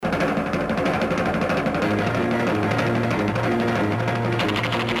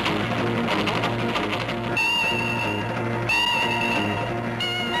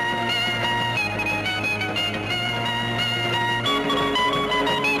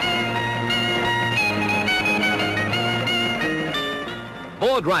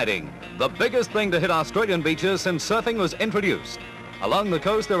Board riding, the biggest thing to hit Australian beaches since surfing was introduced. Along the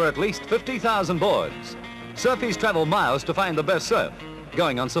coast, there are at least 50,000 boards. Surfies travel miles to find the best surf.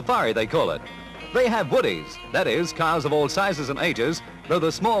 Going on safari, they call it. They have woodies, that is, cars of all sizes and ages, though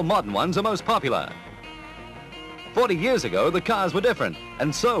the small modern ones are most popular. 40 years ago, the cars were different,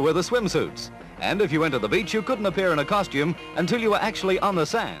 and so were the swimsuits. And if you went to the beach, you couldn't appear in a costume until you were actually on the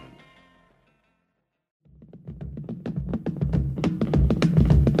sand.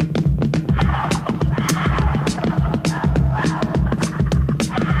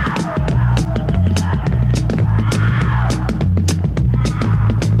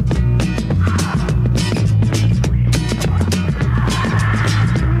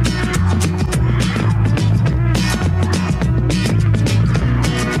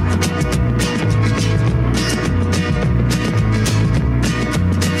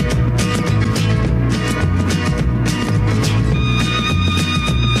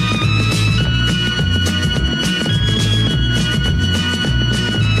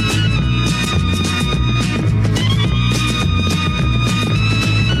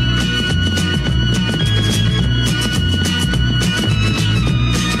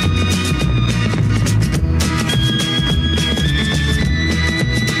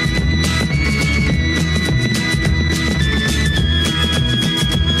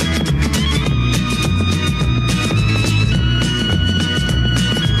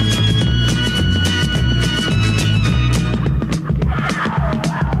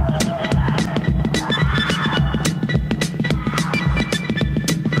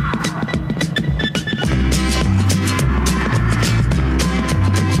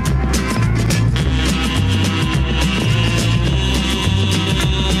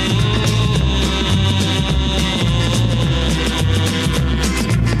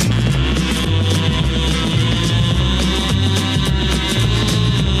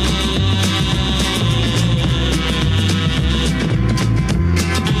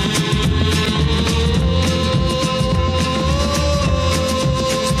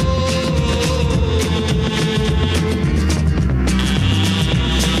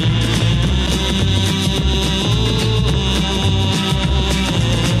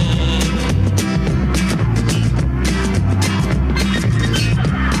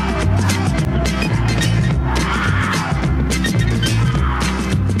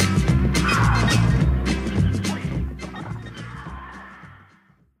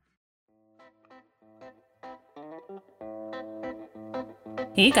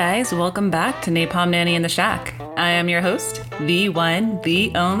 Hey guys, welcome back to Napalm Nanny in the Shack. I am your host, the one,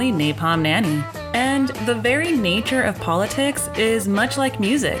 the only Napalm Nanny. And the very nature of politics is much like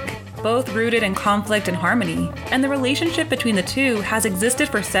music, both rooted in conflict and harmony. And the relationship between the two has existed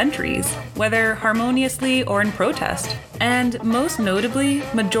for centuries, whether harmoniously or in protest. And most notably,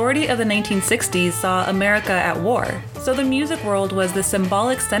 majority of the 1960s saw America at war. So the music world was the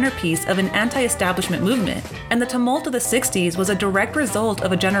symbolic centerpiece of an anti-establishment movement. And the tumult of the 60s was a direct result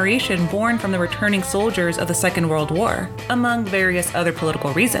of a generation born from the returning soldiers of the Second World War, among various other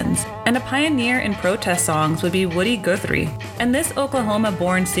political reasons. And a pioneer in protest songs would be Woody Guthrie. And this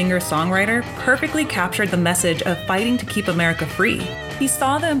Oklahoma-born singer-songwriter perfectly captured the message of fighting to keep America free. He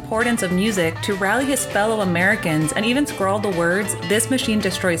saw the importance of music to rally his fellow Americans and even scrawled the words, "This machine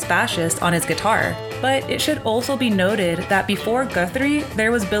destroys fascists," on his guitar. But it should also be noted that before Guthrie,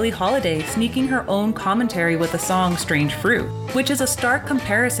 there was Billie Holiday sneaking her own commentary with the song Strange Fruit, which is a stark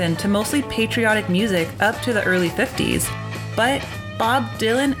comparison to mostly patriotic music up to the early 50s. But Bob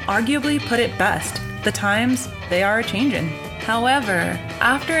Dylan arguably put it best, the times, they are a-changin'. However,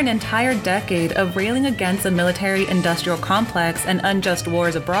 after an entire decade of railing against the military-industrial complex and unjust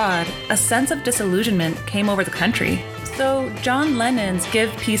wars abroad, a sense of disillusionment came over the country. So John Lennon's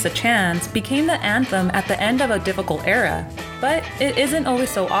Give Peace a Chance became the anthem at the end of a difficult era. But it isn't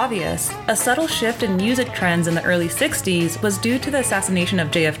always so obvious. A subtle shift in music trends in the early 60s was due to the assassination of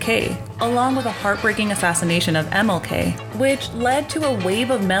JFK, along with a heartbreaking assassination of MLK, which led to a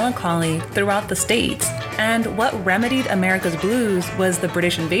wave of melancholy throughout the states. And what remedied America's blues was the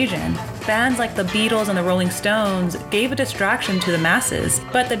British invasion. Bands like the Beatles and the Rolling Stones gave a distraction to the masses,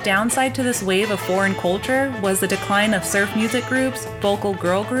 but the downside to this wave of foreign culture was the decline of surf music groups, vocal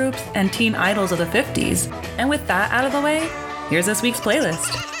girl groups, and teen idols of the 50s. And with that out of the way, here's this week's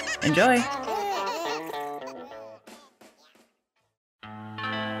playlist. Enjoy!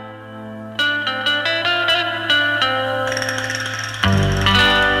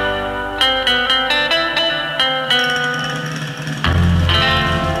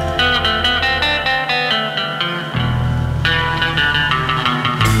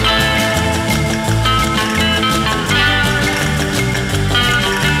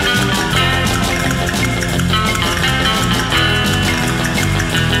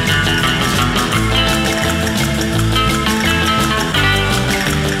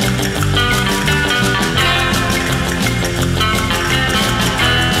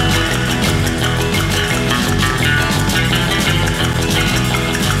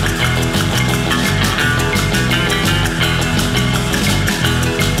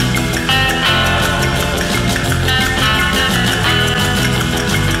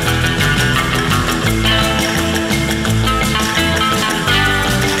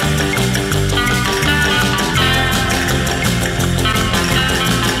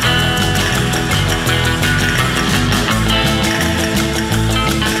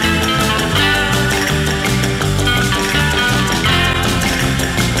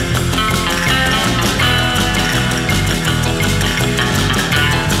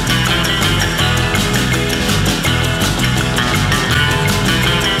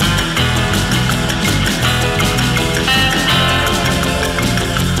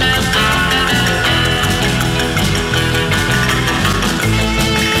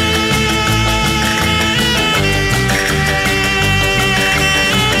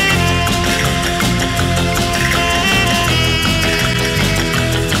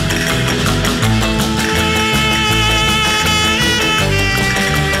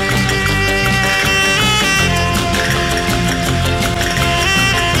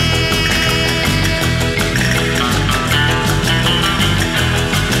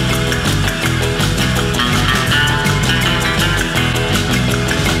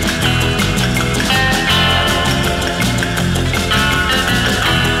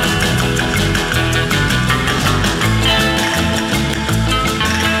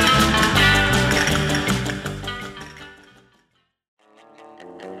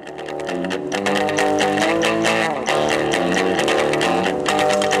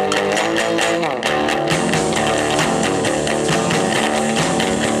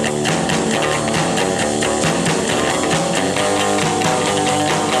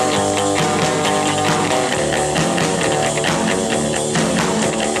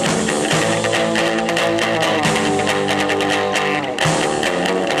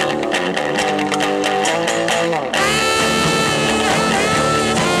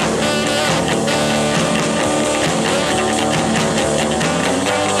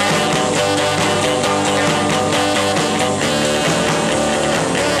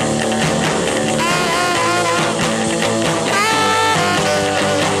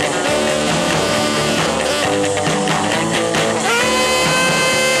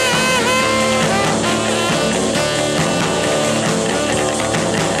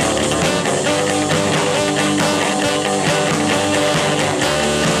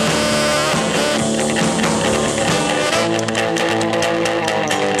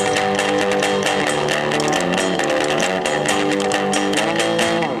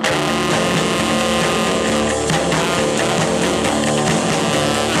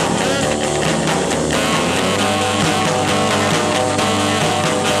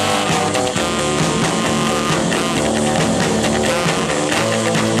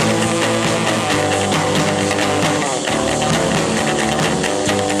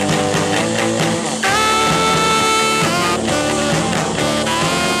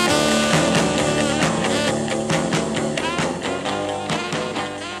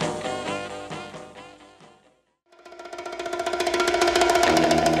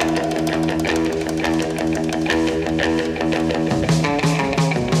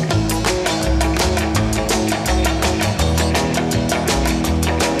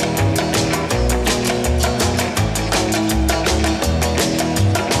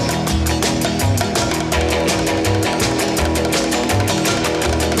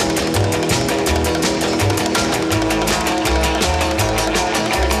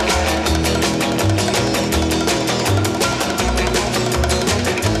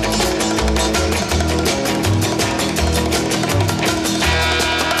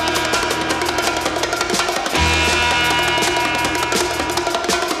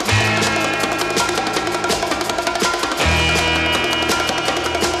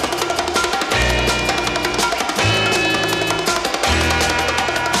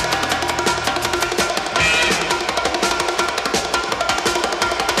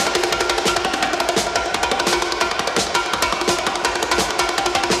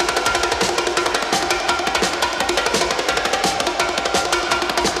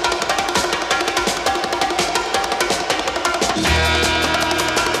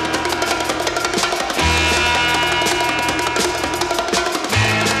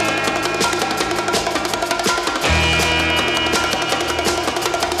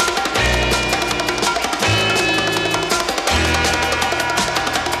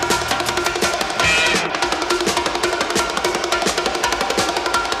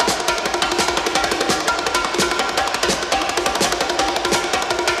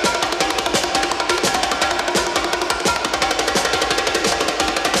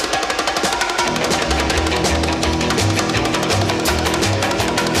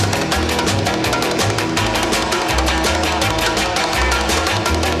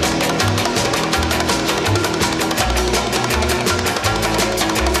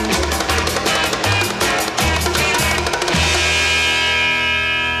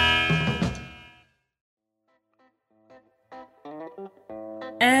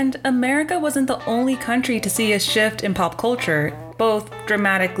 And America wasn't the only country to see a shift in pop culture, both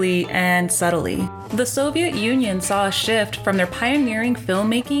dramatically and subtly. The Soviet Union saw a shift from their pioneering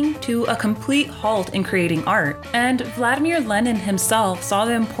filmmaking to a complete halt in creating art. And Vladimir Lenin himself saw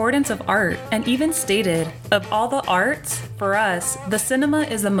the importance of art and even stated, "Of all the arts, for us, the cinema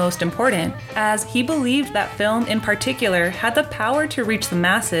is the most important," as he believed that film in particular had the power to reach the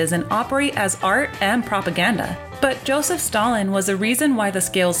masses and operate as art and propaganda. But Joseph Stalin was the reason why the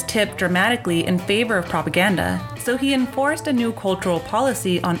scales tipped dramatically in favor of propaganda, so he enforced a new cultural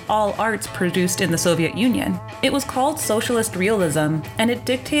policy on all arts produced in the Soviet Union. It was called socialist realism, and it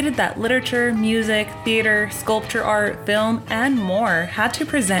dictated that literature, music, theater, sculpture art, film, and more had to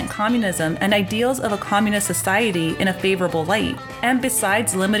present communism and ideals of a communist society in a favorable light. And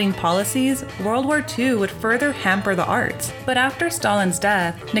besides limiting policies, World War II would further hamper the arts. But after Stalin's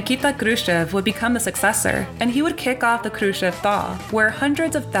death, Nikita Khrushchev would become the successor, and he would kick off the Khrushchev Thaw, where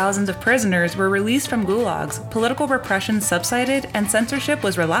hundreds of thousands of prisoners were released from gulags, political repression subsided, and censorship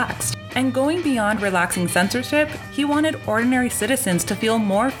was relaxed. And going beyond relaxing censorship, he wanted ordinary citizens to feel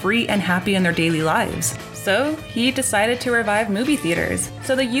more free and happy in their daily lives. So he decided to revive movie theaters.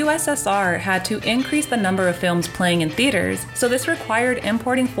 So the USSR had to increase the number of films playing in theaters, so this required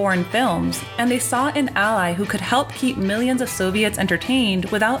importing foreign films, and they saw an ally who could help keep millions of Soviets entertained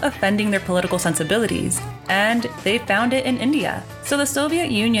without offending their political sensibilities. And they found it in India. So the Soviet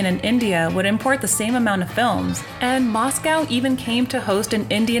Union and India would import the same amount of films, and Moscow even came to host an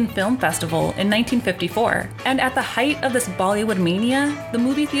Indian film festival in 1954. And at the height of this Bollywood mania, the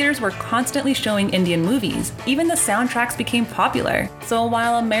movie theaters were constantly showing Indian movies. Even the soundtracks became popular. So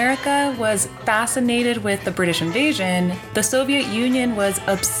while America was fascinated with the British invasion, the Soviet Union was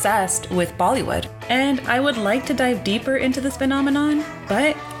obsessed with Bollywood. And I would like to dive deeper into this phenomenon,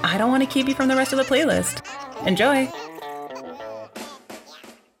 but I don't want to keep you from the rest of the playlist. Enjoy!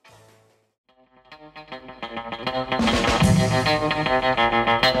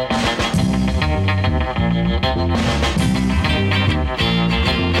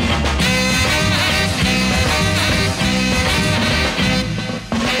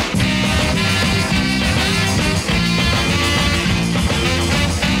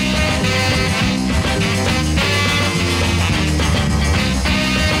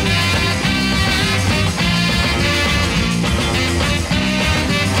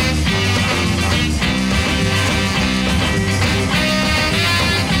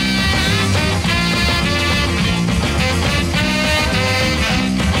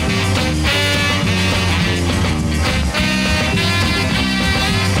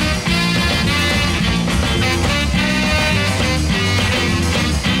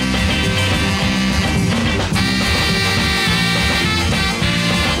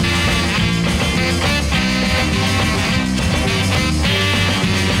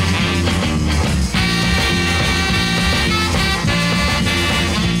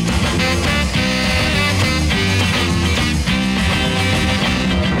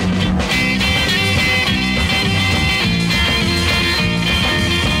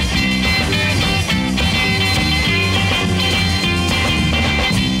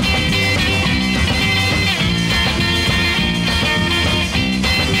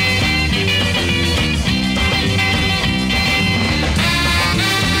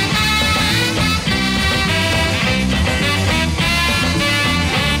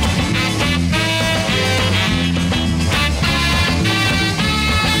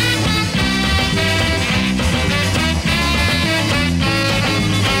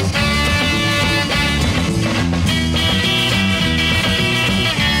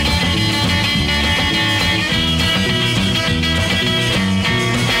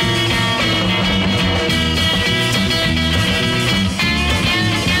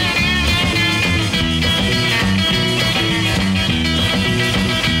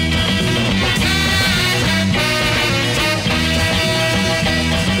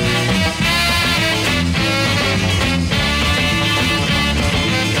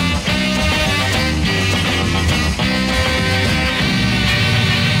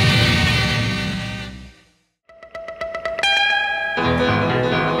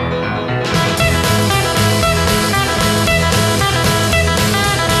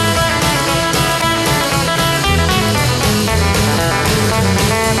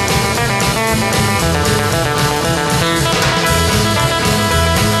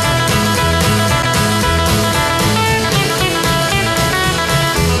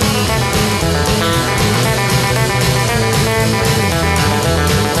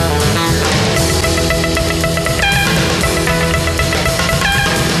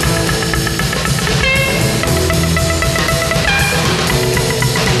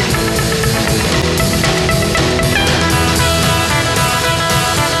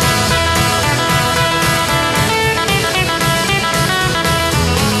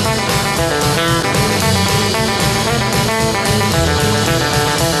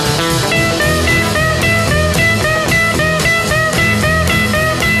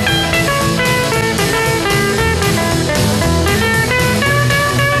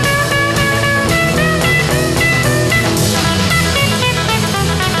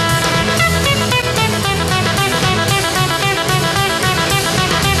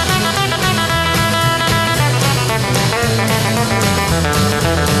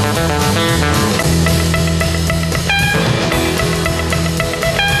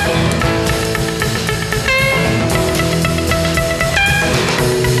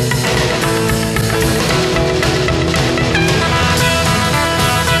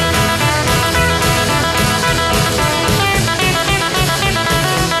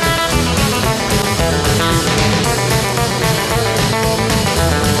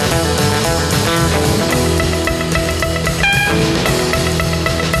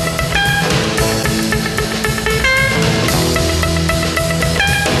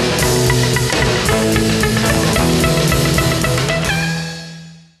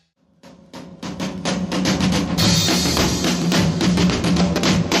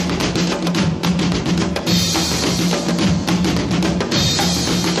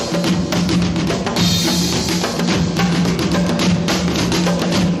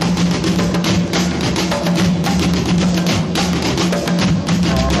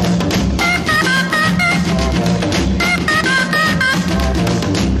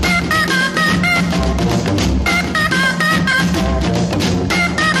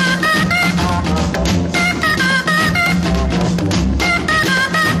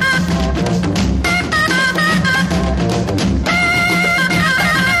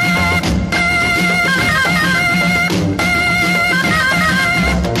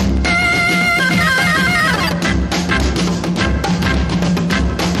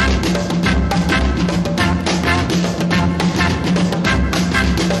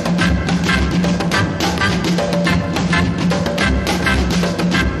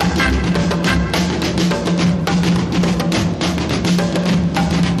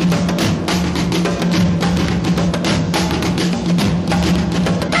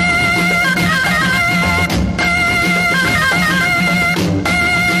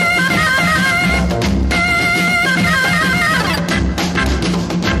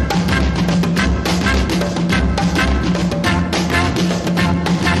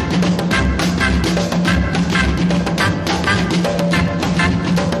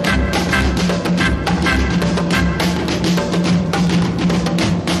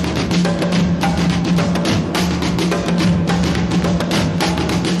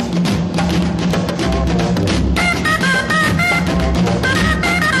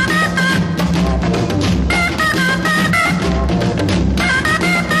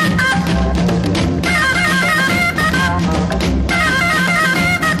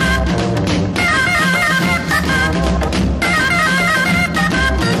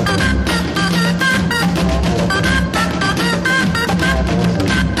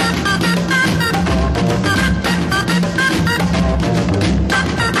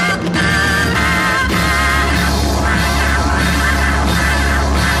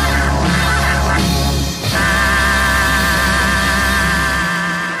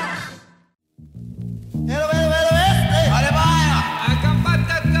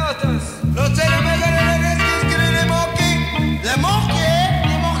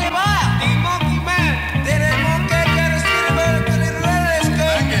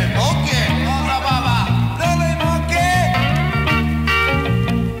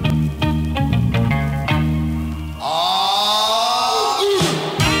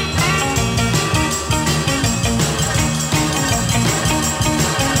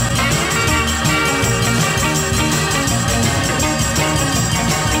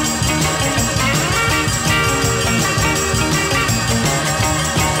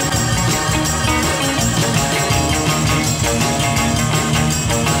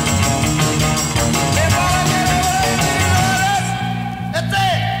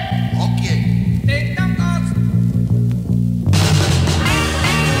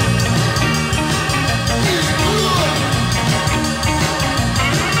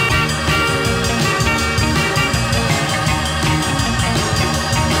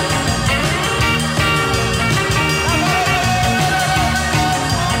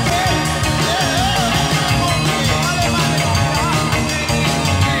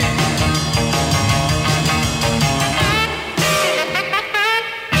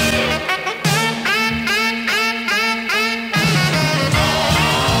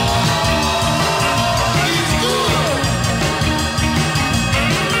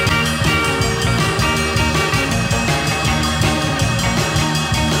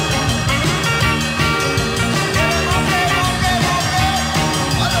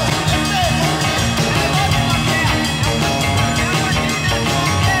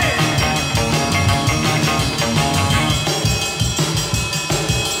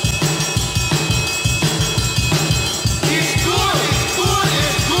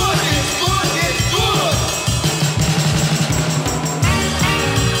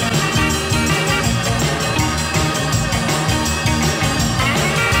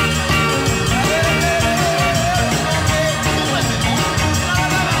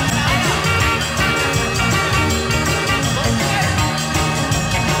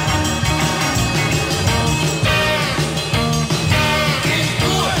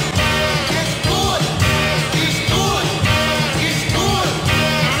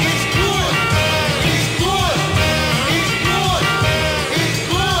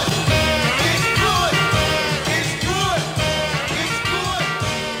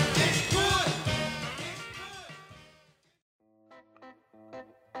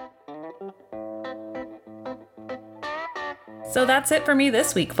 So that's it for me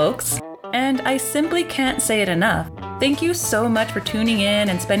this week, folks. And I simply can't say it enough. Thank you so much for tuning in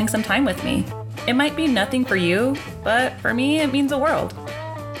and spending some time with me. It might be nothing for you, but for me, it means the world.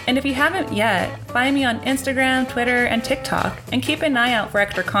 And if you haven't yet, find me on Instagram, Twitter, and TikTok, and keep an eye out for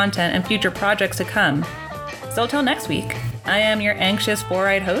extra content and future projects to come. So till next week, I am your anxious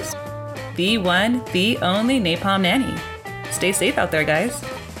four-eyed host, the one, the only Napalm Nanny. Stay safe out there, guys.